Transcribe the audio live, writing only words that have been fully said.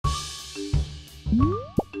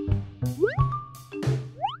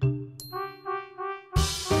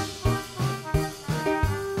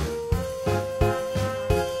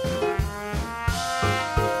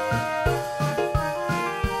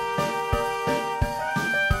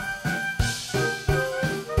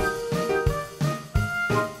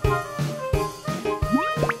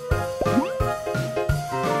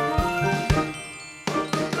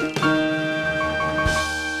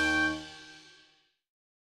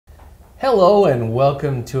Hello and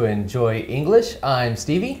welcome to Enjoy English. I'm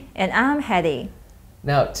Stevie. And I'm Hetty.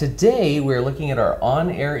 Now today we're looking at our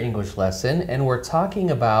on-air English lesson and we're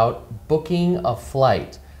talking about booking a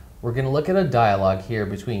flight. We're going to look at a dialogue here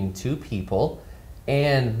between two people,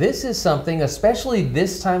 and this is something, especially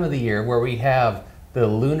this time of the year where we have the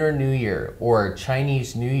Lunar New Year or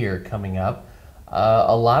Chinese New Year coming up.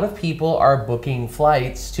 A lot of people are booking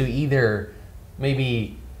flights to either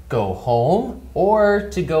maybe go home or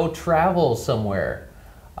to go travel somewhere.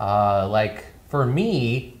 Like for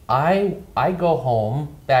me, I go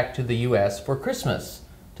home back to the US for Christmas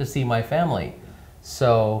to see my family.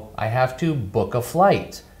 So I have to book a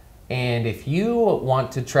flight. And if you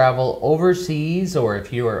want to travel overseas, or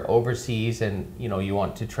if you are overseas and you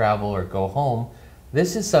want to travel or go home,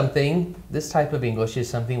 this type of English is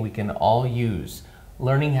something we can all use.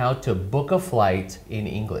 Learning how to book a flight in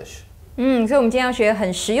English. 所以我们今天要学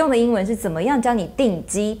很实用的英文是怎么样教你订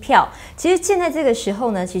机票。其实现在这个时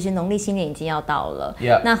候呢，其实农历新年已经要到了。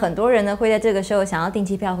那很多人呢会在这个时候想要订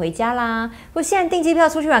机票回家啦，或现在订机票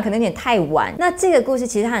出去玩可能有点太晚。那这个故事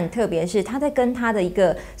其实它很特别，是他在跟他的一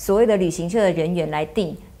个所谓的旅行社的人员来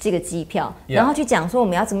订这个机票，然后去讲说我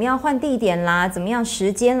们要怎么样换地点啦，怎么样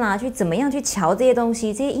时间啦，怎么样去瞧这些东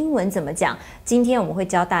西，这些英文怎么讲。今天我们会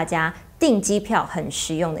教大家订机票很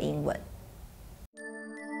实用的英文。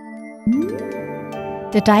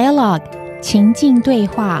The dialogue 情境对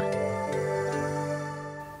话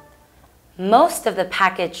Most of the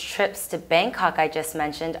package trips to Bangkok I just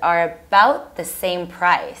mentioned are about the same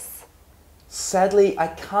price. Sadly, I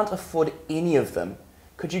can't afford any of them.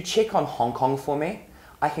 Could you check on Hong Kong for me?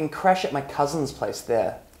 I can crash at my cousin's place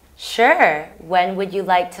there. Sure. When would you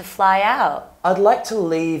like to fly out? I'd like to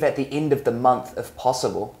leave at the end of the month if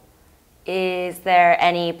possible. Is there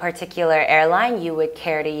any particular airline you would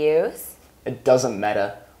care to use? It doesn't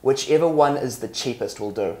matter. Whichever one is the cheapest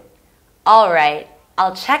will do. All right.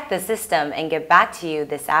 I'll check the system and get back to you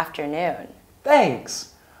this afternoon.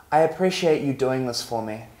 Thanks. I appreciate you doing this for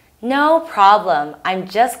me. No problem. I'm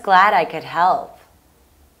just glad I could help.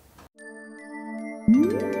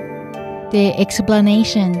 The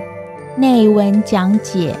explanation 内文讲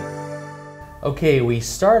解 Okay, we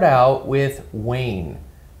start out with Wayne.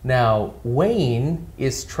 Now, Wayne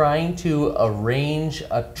is trying to arrange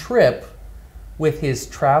a trip with his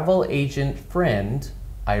travel agent friend,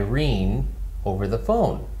 Irene, over the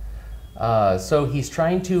phone. So he's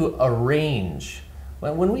trying to arrange.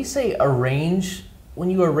 When we say arrange, when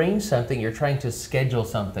you arrange something, you're trying to schedule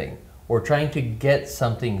something or trying to get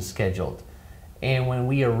something scheduled. And when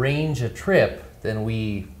we arrange a trip, then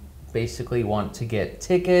we basically want to get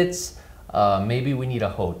tickets. Maybe we need a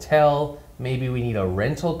hotel. Maybe we need a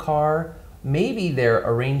rental car. Maybe they're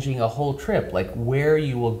arranging a whole trip, like where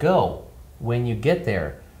you will go when you get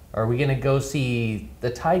there. Are we going to go see the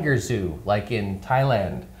Tiger Zoo, like in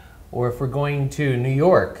Thailand? Or if we're going to New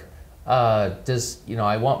York, I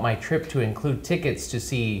want my trip to include tickets to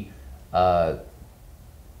see the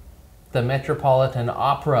Metropolitan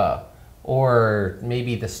Opera, or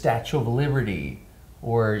maybe the Statue of Liberty,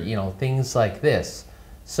 or things like this.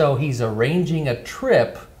 So he's arranging a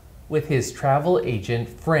trip with his travel agent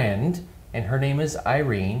friend, and her name is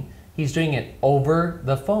Irene. He's doing it over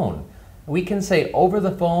the phone. We can say over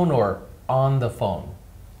the phone or on the phone.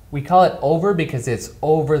 We call it over because it's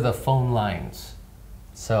over the phone lines.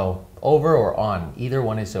 So over or on, either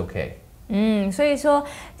one is okay. 所以说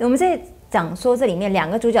我们在讲说这里面两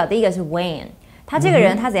个主角，第一个是 Wayne， 他这个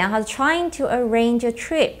人他怎样？他是 trying to arrange a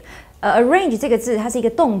trip。arrange 这个字，它是一个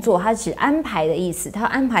动作，它指安排的意思。他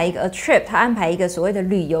安排一个 trip， 他安排一个所谓的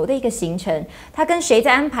旅游的一个行程。他跟谁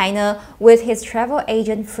在安排呢 ？With his travel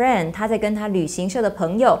agent friend， 他在跟他旅行社的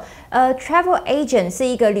朋友。travel agent 是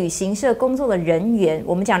一个旅行社工作的人员。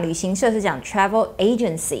我们讲旅行社是讲 travel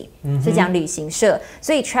agency， 是讲旅行社。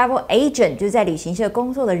所以 travel agent 就是在旅行社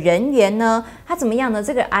工作的人员呢。他怎么样呢？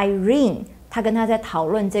这个 Irene， 他跟他在讨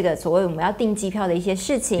论这个所谓我们要订机票的一些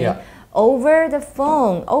事情。Over the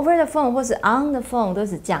phone 或是 on the phone 都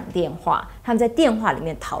是讲电话，他们在电话里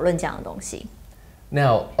面讨论这样的东西。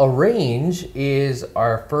Now, arrange is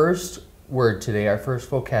our first word today, our first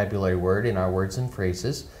vocabulary word in our words and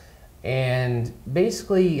phrases. And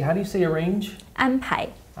basically, how do you say arrange? 安排。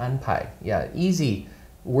安排. Yeah, easy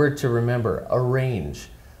word to remember. Arrange.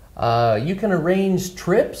 You can arrange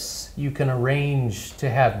trips. You can arrange to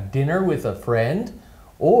have dinner with a friend.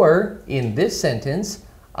 Or in this sentence,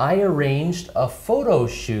 I arranged a photo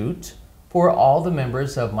shoot for all the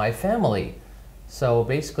members of my family. So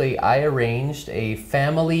basically, I arranged a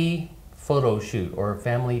family photo shoot or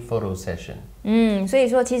family photo session. 所以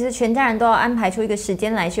说其实全家人都要安排出一个时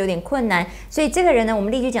间来是有点困难，所以这个人呢，我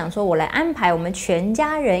们例句讲说，我来安排我们全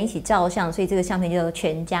家人一起照相，所以这个相片叫做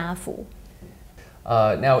全家福。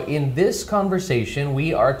Now, in this conversation,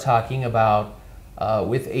 we are talking about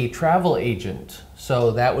with a travel agent.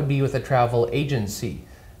 So that would be with a travel agency.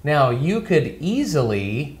 Now, you could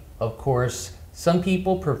easily, of course, some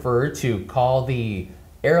people prefer to call the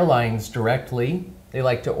airlines directly. They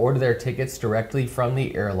like to order their tickets directly from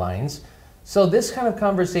the airlines. So this kind of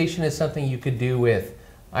conversation is something you could do with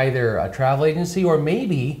either a travel agency or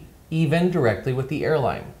maybe even directly with the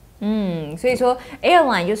airline. 所以说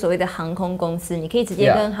airline 就所谓的航空公司，你可以直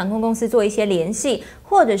接跟航空公司做一些联系，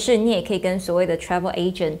或者是你也可以跟所谓的 travel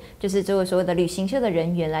agent， 就是这个所谓的旅行社的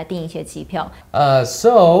人员来订一些机票。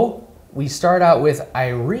So we start out with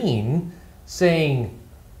Irene saying,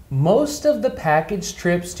 most of the package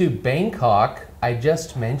trips to Bangkok I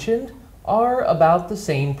just mentioned are about the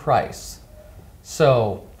same price.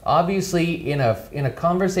 So obviously in a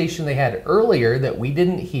conversation they had earlier that we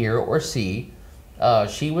didn't hear or see,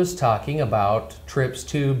 she was talking about trips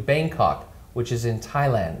to Bangkok, which is in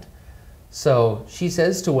Thailand. So she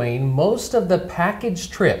says to Wayne, most of the package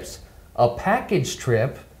trips, a package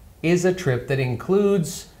trip is a trip that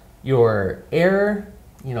includes your air,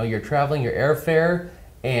 you're traveling, your airfare,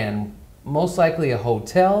 and most likely a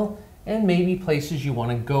hotel, and maybe places you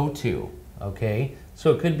want to go to, okay?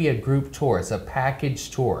 So it could be a group tour, it's a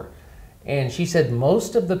package tour. And she said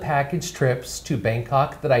most of the package trips to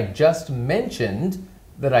Bangkok that I just mentioned,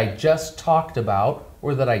 that I just talked about,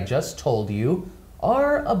 or that I just told you,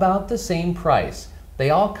 are about the same price.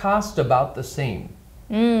 They all cost about the same.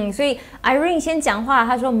 所以 Irene 先讲话，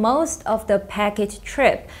她说 most of the package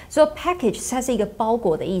trip， 说 package 它是一个包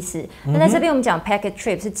裹的意思。那在这边我们讲 package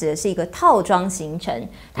trip 是指的是一个套装行程，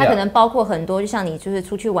它可能包括很多，就像你就是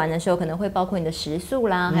出去玩的时候，可能会包括你的食宿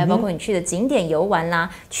啦，还有包括你去的景点游玩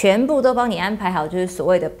啦，全部都帮你安排好，就是所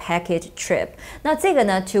谓的 package trip。那这个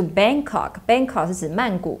呢 to Bangkok 是指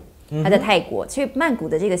曼谷。他在泰国去曼谷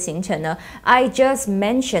的这个行程呢 I just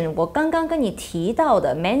mentioned 我刚刚跟你提到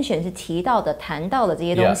的 mention 是提到的谈到的这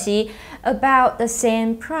些东西 about the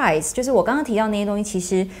same price 就是我刚刚提到那些东西其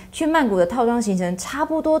实去曼谷的套装行程差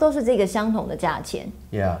不多都是这个相同的价钱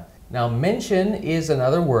Yeah. Now mention is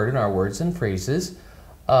another word in our words and phrases.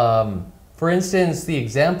 For instance, the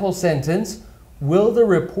example sentence, will the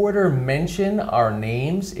reporter mention our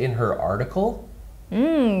names in her article?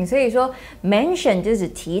所以说 mention 就是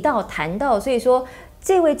提到谈到所以说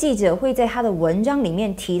这位记者会在他的文章里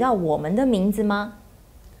面提到我们的名字吗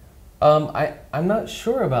I'm not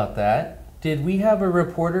sure about that. Did we have a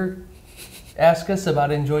reporter ask us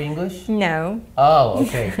about Enjoy English? No. Oh,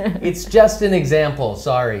 okay. It's just an example,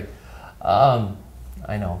 sorry.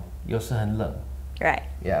 I know. 有时很冷 Right.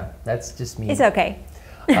 Yeah, that's just me. It's okay.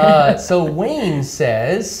 So Wayne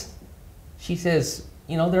says, she says,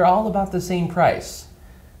 they're all about the same price.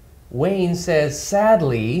 Wayne says,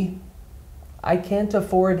 sadly, I can't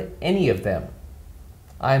afford any of them.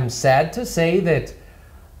 I'm sad to say that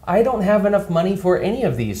I don't have enough money for any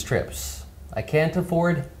of these trips. I can't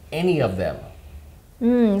afford any of them.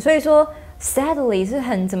 所以说 sadly 是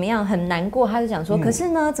很怎么样很难过他就讲说可是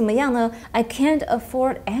呢怎么样呢 I can't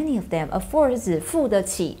afford any of them afford 是指付得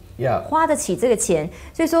起 Yeah. 花得起这个钱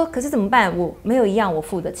所以说可是怎么办我没有一样我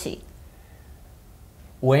付得起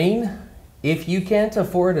Wayne, if you can't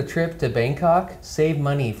afford a trip to Bangkok, save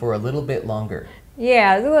money for a little bit longer.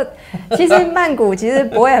 Yeah 如果其实曼谷其实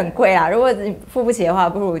不会很贵啦如果你付不起的话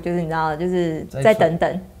不如就是你知道就是再等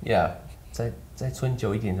等 Yeah, 再存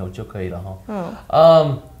久一点就可以了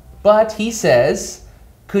哈 But he says,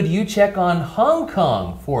 could you check on Hong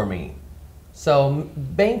Kong for me? So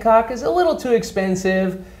Bangkok is a little too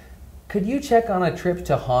expensive. Could you check on a trip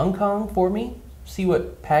to Hong Kong for me? See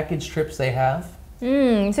what package trips they have?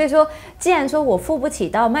 所以说既然说我付不起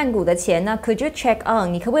到曼谷的钱那 could you check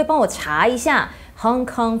on 你可不可以帮我查一下 Hong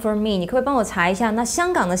Kong for me 你可不可以帮我查一下那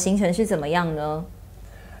香港的行程是怎么样呢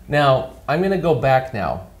Now, I'm going to go back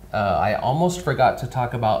now. I almost forgot to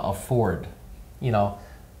talk about afford.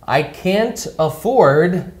 I can't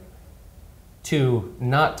afford to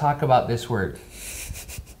not talk about this word.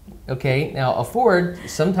 Okay, now afford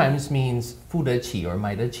sometimes means 付得起 or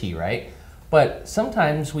买得起, right? But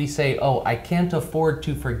sometimes we say, oh, I can't afford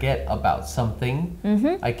to forget about something.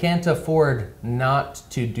 I can't afford not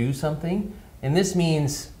to do something. And this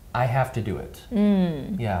means I have to do it.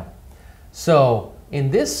 Yeah. So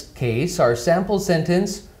in this case, our sample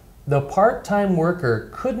sentence, the part-time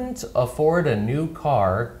worker couldn't afford a new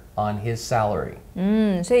car on his salary.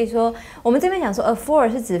 所以说我们这边讲说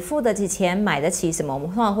afford 是指付得起钱，买得起什么，我们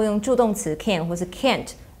通常会用助动词 can 或是 can't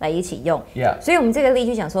来一起用。Yeah. 所以我们这个例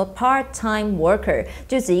句讲说 part-time worker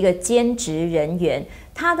就指一个兼职人员，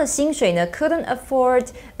他的薪水呢 couldn't afford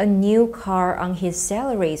a new car on his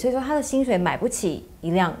salary， 所以说他的薪水买不起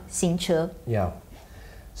一辆新车。Yeah.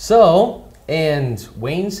 So, and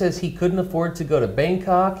Wayne says he couldn't afford to go to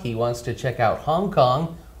Bangkok. He wants to check out Hong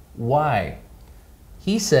Kong. Why?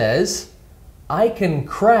 He says, I can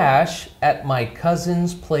crash at my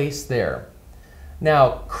cousin's place there.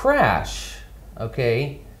 Now, crash,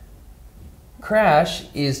 okay, crash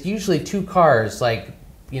is usually two cars, like,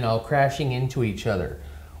 crashing into each other.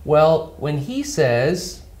 Well, when he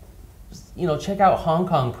says, check out Hong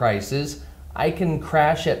Kong prices, I can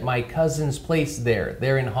crash at my cousin's place there.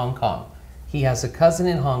 They're in Hong Kong. He has a cousin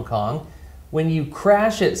in Hong Kong. When you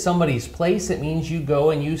crash at somebody's place, it means you go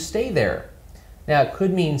and you stay there. Now, it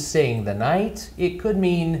could mean staying the night. It could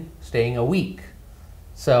mean staying a week.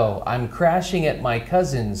 So, I'm crashing at my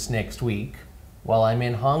cousin's next week while I'm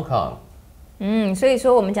in Hong Kong. 所以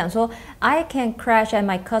说我们讲说 I can crash at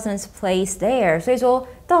my cousin's place there， 所以说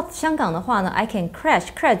到香港的话呢 I can crash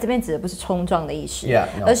这边指的不是冲撞的意思 Yeah,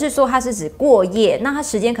 no. 而是说它是指过夜，那它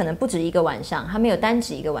时间可能不止一个晚上，它没有单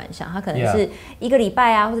指一个晚上，它可能是一个礼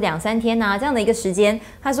拜啊或者2-3天啊这样的一个时间。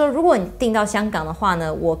他说如果你订到香港的话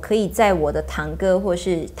呢，我可以在我的堂哥或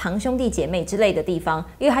是堂兄弟姐妹之类的地方，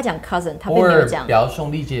因为他讲 cousin 他并没有讲 Or 表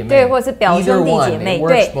兄弟姐妹，对，或者是表兄弟姐妹， Either one,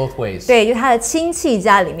 it works both ways. 对，就他的亲戚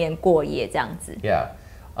家里面过夜这样子。Yeah.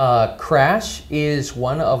 Crash is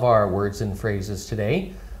one of our words and phrases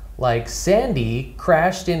today. Like Sandy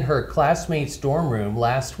crashed in her classmate's dorm room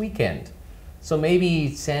last weekend. So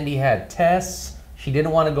maybe Sandy had tests. She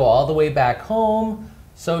didn't want to go all the way back home,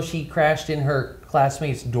 so she crashed in her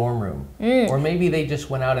classmate's dorm room. Or maybe they just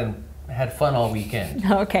went out and had fun all weekend.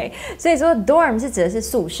 OK， 所以说 dorm 是指的是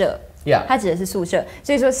宿舍。Yeah. 它指的是宿舍，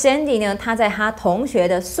所以说 Sandy 呢，她在她同学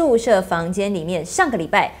的宿舍房间里面，上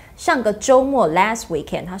个周末 last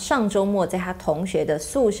weekend， 她上周末在她同学的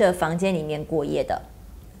宿舍房间里面过夜的。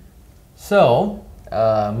So,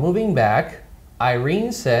 moving back,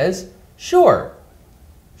 Irene says, sure.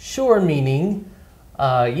 Sure meaning,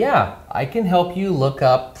 yeah, I can help you look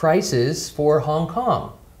up prices for Hong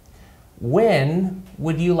Kong. When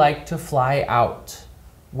would you like to fly out?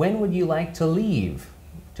 When would you like to leave?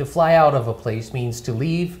 To fly out of a place means to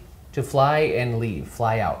leave, to fly and leave,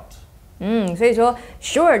 fly out. 所以说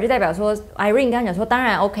sure 就代表说 Irene 刚刚讲说当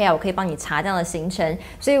然 OK 啊，我可以帮你查这样的行程。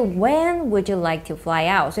所以 when would you like to fly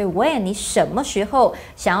out？ 所以 when 你什么时候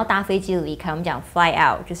想要搭飞机离开？我们讲 fly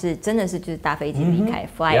out 就是真的是就是搭飞机离开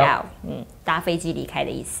fly out， 搭飞机离开的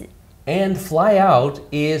意思。And fly out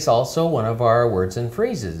is also one of our words and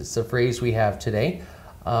phrases. It's a phrase we have today.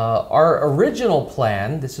 Our original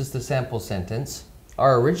plan, this is the sample sentence,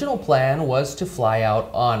 our original plan was to fly out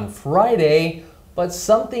on Friday, but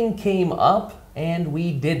something came up and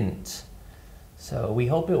we didn't. So we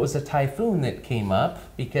hope it was a typhoon that came up,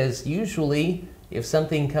 because usually if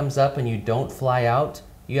something comes up and you don't fly out,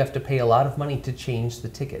 you have to pay a lot of money to change the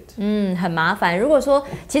ticket. 很麻烦。如果说，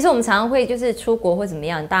其实我们常常会就是出国或怎么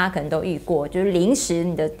样，大家可能都遇过，就是临时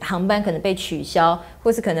你的航班可能被取消，或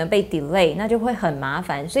是可能被 delay， 那就会很麻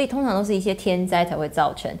烦。所以通常都是一些天灾才会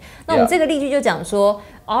造成。那我们这个例句就讲说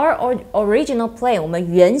 ，Our original plan， 我们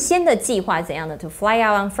原先的计划怎样的 ？To fly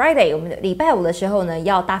out on Friday， 我们礼拜五的时候呢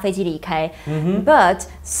要搭飞机离开。But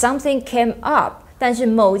something came up。但是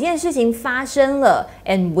某件事情发生了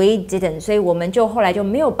 ，and we didn't， 所以我们就后来就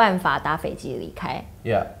没有办法搭飞机离开。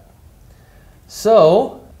Yeah.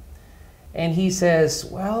 So, and he says,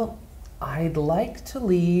 well, I'd like to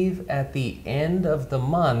leave at the end of the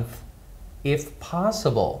month, if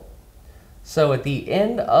possible. So at the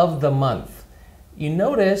end of the month, you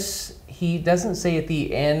notice he doesn't say at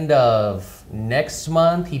the end of next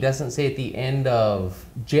month. He doesn't say at the end of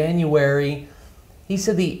January. He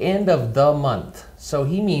said the end of the month, so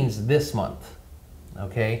he means this month,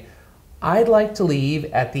 okay? I'd like to leave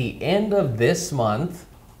at the end of this month,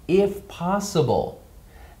 if possible.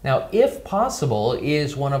 Now, if possible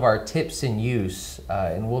is one of our tips in use,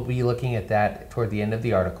 and we'll be looking at that toward the end of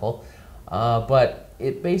the article, but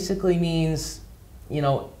it basically means,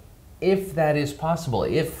 if that is possible,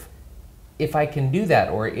 if I can do that,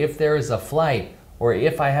 or if there is a flight, or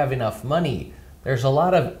if I have enough money. There's a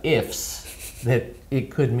lot of ifs that it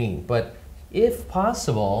could mean, but if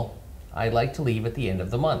possible, I'd like to leave at the end of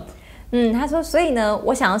the month. 他说，所以呢，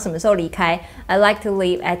我想要什么时候离开 ？I like to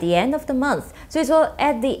leave at the end of the month。所以说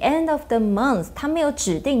at the end of the month，他没有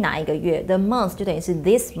指定哪一个月 ，the month 就等于是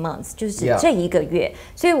this month，就是指这一个月。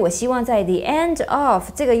所以我希望在 the end of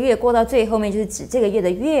这个月过到最后面，就是指这个月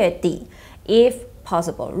的月底 ，if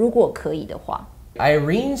possible，如果可以的话。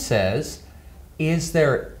Irene says, "Is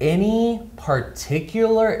there any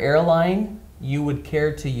particular airline you would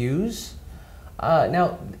care to use?"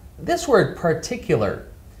 Now, this word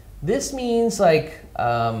particular.This means like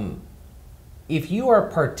if you are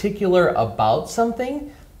particular about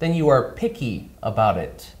something, then you are picky about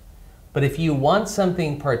it. But if you want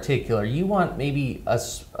something particular, you want maybe a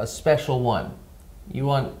special one. You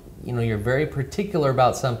want, you're very particular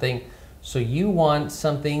about something, so you want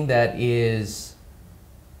something that is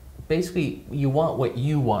basically you want what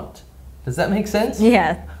you want. Does that make sense?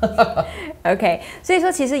 Yeah. OK. 所以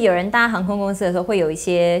说，其实有人搭航空公司的时候会有一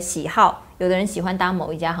些喜好。有的人喜欢搭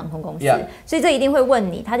某一家航空公司， 所以这一定会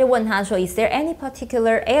问你，他就问他说 ，Is there any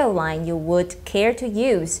particular airline you would care to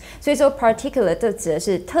use？ 所以说 particular 这指的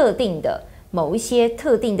是特定的某一些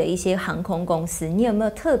特定的一些航空公司，你有没有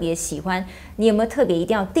特别喜欢？你有没有特别一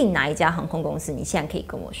定要订哪一家航空公司？你现在可以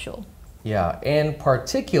跟我说。Yeah, and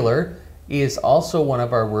particular is also one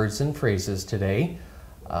of our words and phrases today.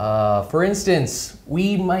 For instance,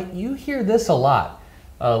 you hear this a lot.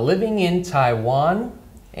 Living in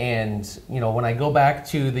Taiwan.And, when I go back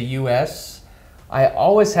to the US, I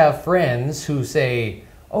always have friends who say,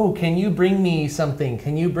 "Oh, can you bring me something?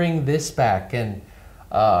 Can you bring this back?" And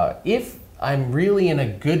if I'm really in a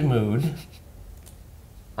good mood,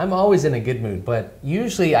 I'm always in a good mood, but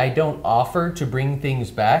usually I don't offer to bring things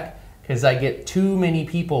back because I get too many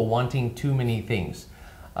people wanting too many things.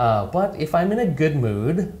 But if I'm in a good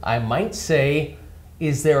mood, I might say,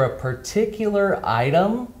 "Is there a particular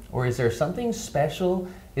item or is there something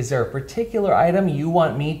special?"Is there a particular item you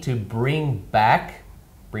want me to bring back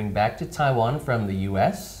to Taiwan from the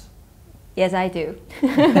US? Yes, I do.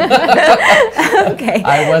 OK.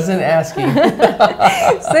 I wasn't asking.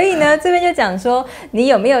 所以呢，这边就讲说，你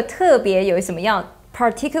有没有特别有什么样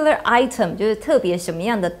particular item， 就是特别什么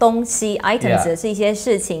样的东西 ？item 指的是一些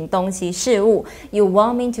事情、东西、事物。You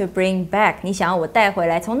want me to bring back？ 你想要我带回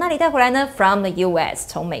来，从哪里带回来呢 ？From the US，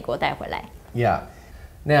 从美国带回来。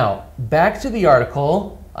Yeah.Now, back to the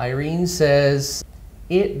article, Irene says,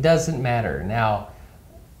 it doesn't matter. Now,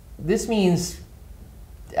 this means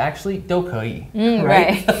actually 都可以,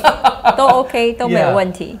 right? 都 OK, 都没有问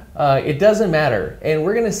题。It doesn't matter. And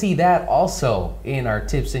we're going to see that also in our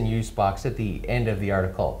tips and use box at the end of the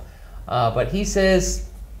article. But he says,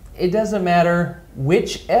 it doesn't matter.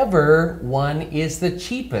 Whichever one is the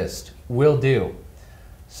cheapest will do.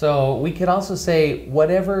 So we could also say,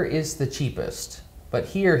 whatever is the cheapest.But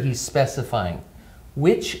here he's specifying,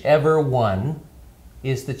 whichever one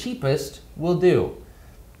is the cheapest will do.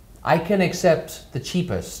 I can accept the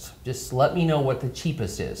cheapest. Just let me know what the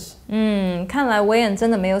cheapest is. 看来维恩真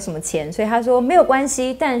的没有什么钱，所以他说没有关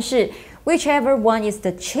系，但是 whichever one is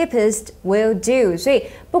the cheapest will do. 所以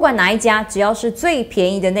不管哪一家，只要是最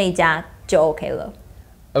便宜的那一家就 OK 了。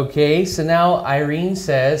Okay, so now Irene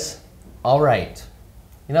says, all right.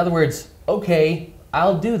 In other words, okay,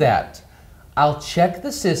 I'll do that.I'll check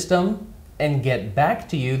the system and get back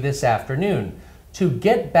to you this afternoon. To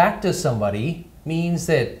get back to somebody means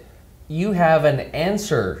that you have an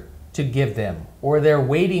answer to give them or they're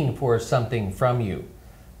waiting for something from you.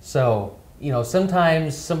 So,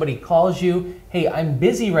 sometimes somebody calls you, hey, I'm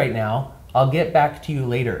busy right now. I'll get back to you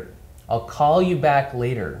later. I'll call you back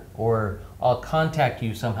later or I'll contact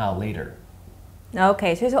you somehow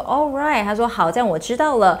later.OK, 所以说 all right， 他说好，这样我知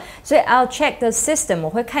道了。所以 I'll check the system， 我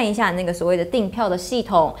会看一下那个所谓的订票的系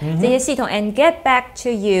统，这些系统 and get back to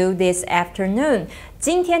you this afternoon。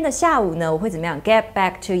今天的下午呢，我会怎么样 get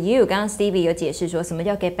back to you？ 刚刚 Stevie 有解释说什么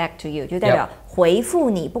叫 get back to you， 就代表回复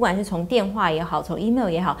你，不管是从电话也好，从 email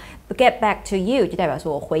也好 ，get back to you 就代表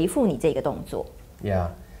说我回复你这个动作。Yeah,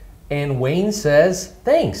 and Wayne says,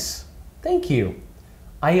 thanks, thank you.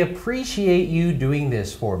 I appreciate you doing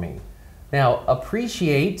this for me.Now,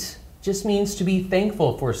 appreciate just means to be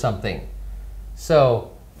thankful for something.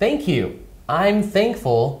 So, thank you. I'm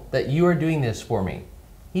thankful that you are doing this for me.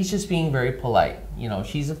 He's just being very polite.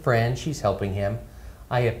 She's a friend, she's helping him.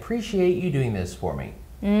 I appreciate you doing this for me.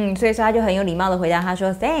 所以说他就很有礼貌的回答，他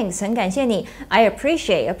说 Thanks， 很感谢你。I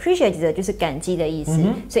appreciate 的就是感激的意思，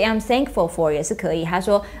所以 I'm thankful for 也是可以。他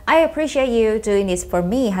说 I appreciate you doing this for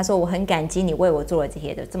me。他说我很感激你为我做了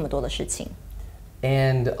这么多的事情。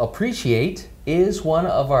And appreciate is one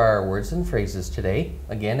of our words and phrases today.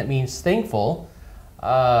 Again, it means thankful.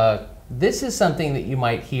 This is something that you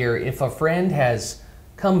might hear if a friend has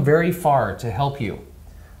come very far to help you.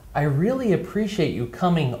 I really appreciate you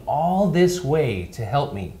coming all this way to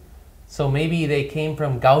help me. So maybe they came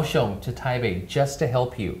from Kaohsiung to Taipei just to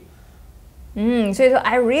help you. 所以说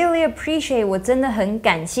I really appreciate 我真的很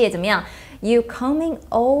感谢怎么样 You coming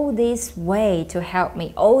all this way to help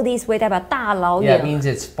me. All this way 代表大老 Yeah, 远 it means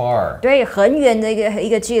it's far. 对，很远的一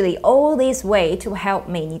个距离 All this way to help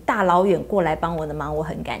me. 你大老远过来帮我的忙，我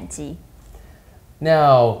很感激。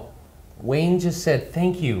 Now, Wayne just said,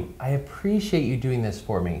 thank you. I appreciate you doing this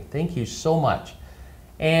for me. Thank you so much.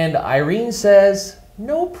 And Irene says,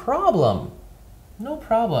 no problem. No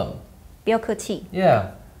problem. 不要客气。 Yeah.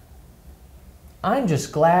 I'm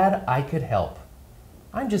just glad I could help.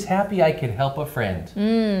 I'm just happy I could help a friend.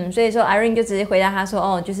 所以说 Irene 就直接回答他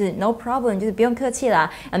说，就是 no problem，就是不用客气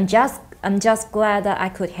啦。I'm just glad that I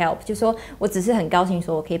could help，就说我只是很高兴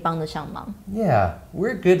说我可以帮得上忙。 Yeah,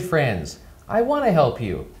 we're good friends. I want to help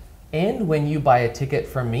you. And when you buy a ticket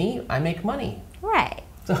from me, I make money. Right.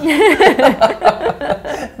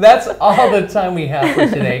 That's all the time we have for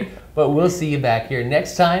today, but we'll see you back here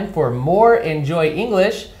next time for more Enjoy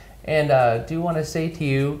English. And do want to say to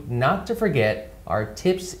you not to forget our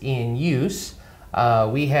tips in use.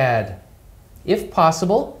 We had if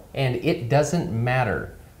possible and it doesn't matter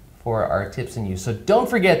for our tips in use. So don't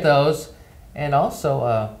forget those. And also,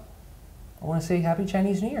 I want to say Happy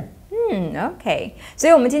Chinese New Year. OK， 所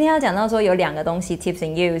以我们今天要讲到说有两个东西 tips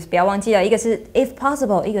and use， 不要忘记了，一个是 if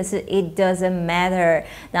possible， 一个是 it doesn't matter。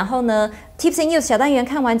然后呢 tips and use 小单元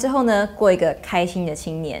看完之后呢，过一个开心的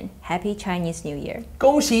新年 ，Happy Chinese New Year，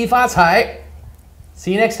 恭喜发财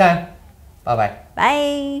See you next time. Bye bye.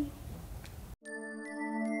 Bye.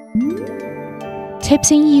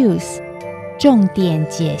 Tips and Use 重点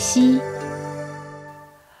解析。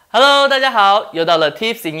 Hello， 大家好，又到了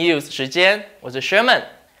Tips in Use 时间，我是 Sherman。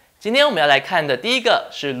今天我们要来看的第一个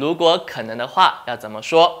是如果可能的话要怎么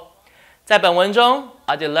说。在本文中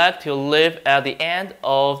 ，I'd like to live at the end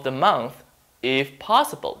of the month if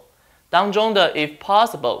possible。当中的 if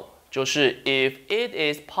possible 就是 if it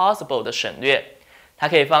is possible 的省略，它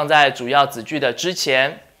可以放在主要子句的之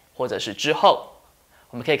前或者是之后。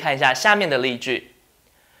我们可以看一下下面的例句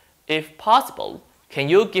 ：If possible, can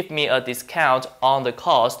you give me a discount on the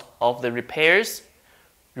cost of the repairs？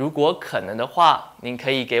 如果可能的话，您可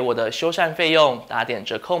以给我的修缮费用打点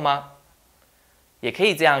折扣吗？也可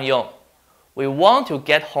以这样用 ：We want to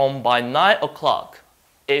get home by 9 o'clock,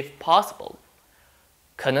 if possible。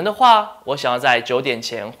可能的话，我想要在9点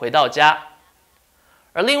前回到家。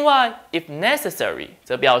而另外 ，if necessary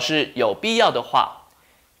则表示有必要的话，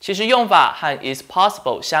其实用法和 is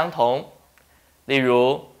possible 相同。例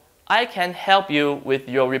如 ，I can help you with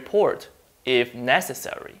your report if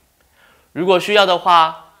necessary。如果需要的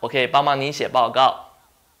话，我可以帮忙你写报告。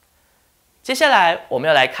接下来我们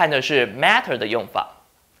要来看的是 matter 的用法。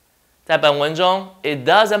在本文中 ，it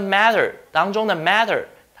doesn't matter 当中的 matter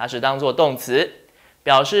它是当作动词，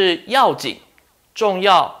表示要紧、重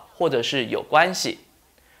要或者是有关系。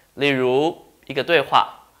例如一个对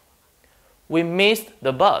话 ：We missed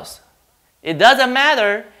the bus. It doesn't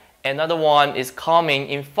matter. Another one is coming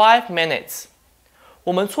in 5 minutes.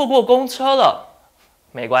 我们错过公车了，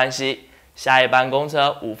没关系。下一班公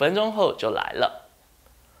车5分钟后就来了，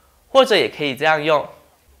或者也可以这样用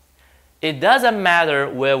 ：It doesn't matter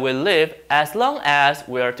where we live as long as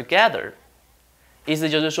we are together。意思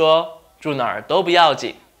就是说，住哪儿都不要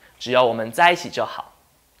紧，只要我们在一起就好。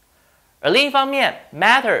而另一方面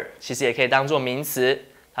 ，matter 其实也可以当作名词，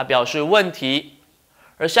它表示问题。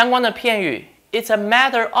而相关的片语 ，It's a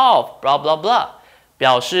matter of blah blah blah，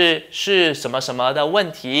 表示是什么什么的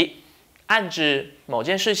问题，暗指某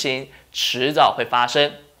件事情迟早会发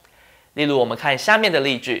生。例如，我们看下面的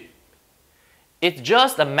例句 ：It's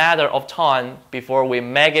just a matter of time before we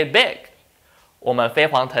make it big。我们飞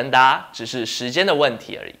黄腾达，只是时间的问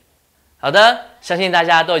题而已。好的，相信大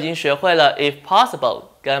家都已经学会了 if possible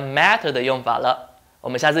跟 matter 的用法了。我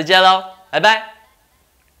们下次见喽，拜拜。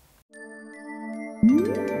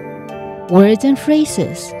Words and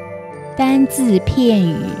phrases 单字片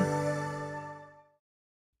语。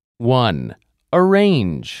 1.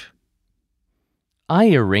 Arrange.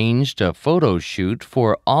 I arranged a photo shoot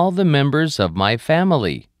for all the members of my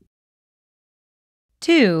family.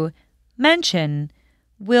 2. Mention.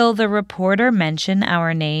 Will the reporter mention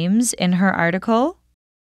our names in her article?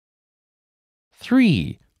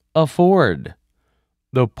 3. Afford.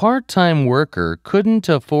 The part-time worker couldn't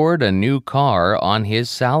afford a new car on his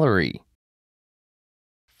salary.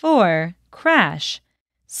 4. Crash.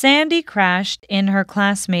 Sandy crashed in her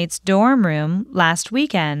classmate's dorm room last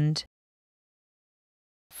weekend.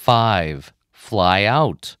 5. Fly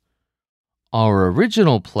out. Our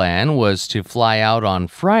original plan was to fly out on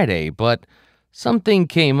Friday, but something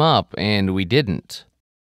came up and we didn't.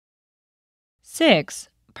 6.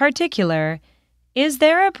 Particular. Is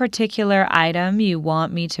there a particular item you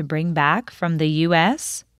want me to bring back from the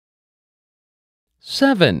U.S.?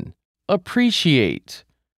 7. Appreciate.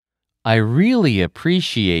 I really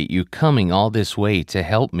appreciate you coming all this way to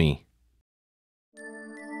help me.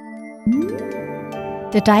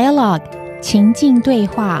 The dialogue 情境对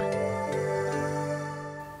话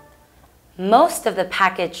Most of the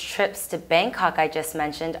package trips to Bangkok I just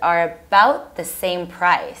mentioned are about the same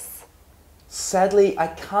price. Sadly, I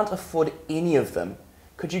can't afford any of them.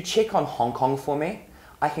 Could you check on Hong Kong for me?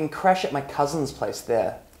 I can crash at my cousin's place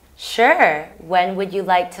there. Sure. When would you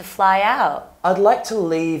like to fly out? I'd like to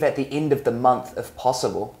leave at the end of the month if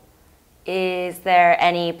possible. Is there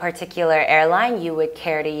any particular airline you would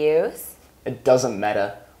care to use? It doesn't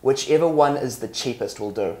matter. Whichever one is the cheapest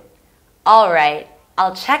will do. All right.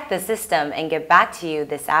 I'll check the system and get back to you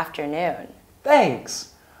this afternoon.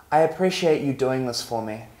 Thanks. I appreciate you doing this for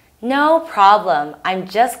me. No problem. I'm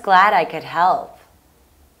just glad I could help.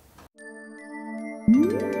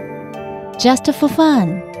 Just for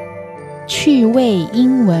fun 趣味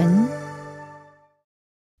英文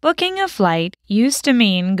Booking a flight used to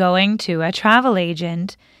mean going to a travel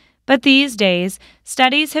agent, but these days,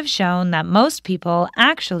 studies have shown that most people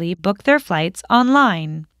actually book their flights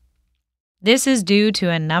online. This is due to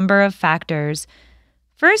a number of factors.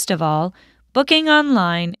 First of all, booking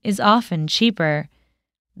online is often cheaper.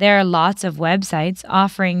 There are lots of websites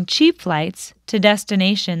offering cheap flights to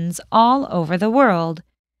destinations all over the world.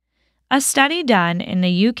 A study done in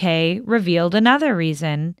the UK revealed another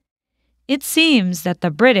reason. It seems that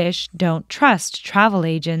the British don't trust travel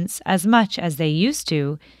agents as much as they used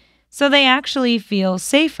to, so they actually feel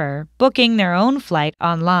safer booking their own flight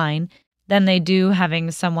online than they do having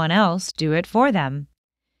someone else do it for them.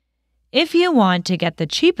 If you want to get the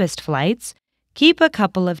cheapest flights, keep a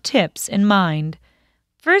couple of tips in mind.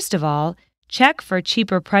 First of all, check for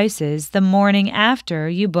cheaper prices the morning after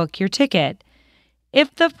you book your ticket.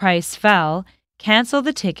 If the price fell, cancel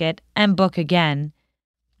the ticket and book again.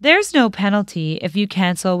 There's no penalty if you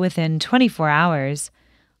cancel within 24 hours.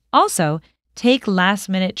 Also, take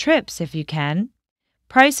last-minute trips if you can.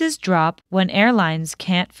 Prices drop when airlines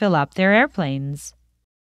can't fill up their airplanes.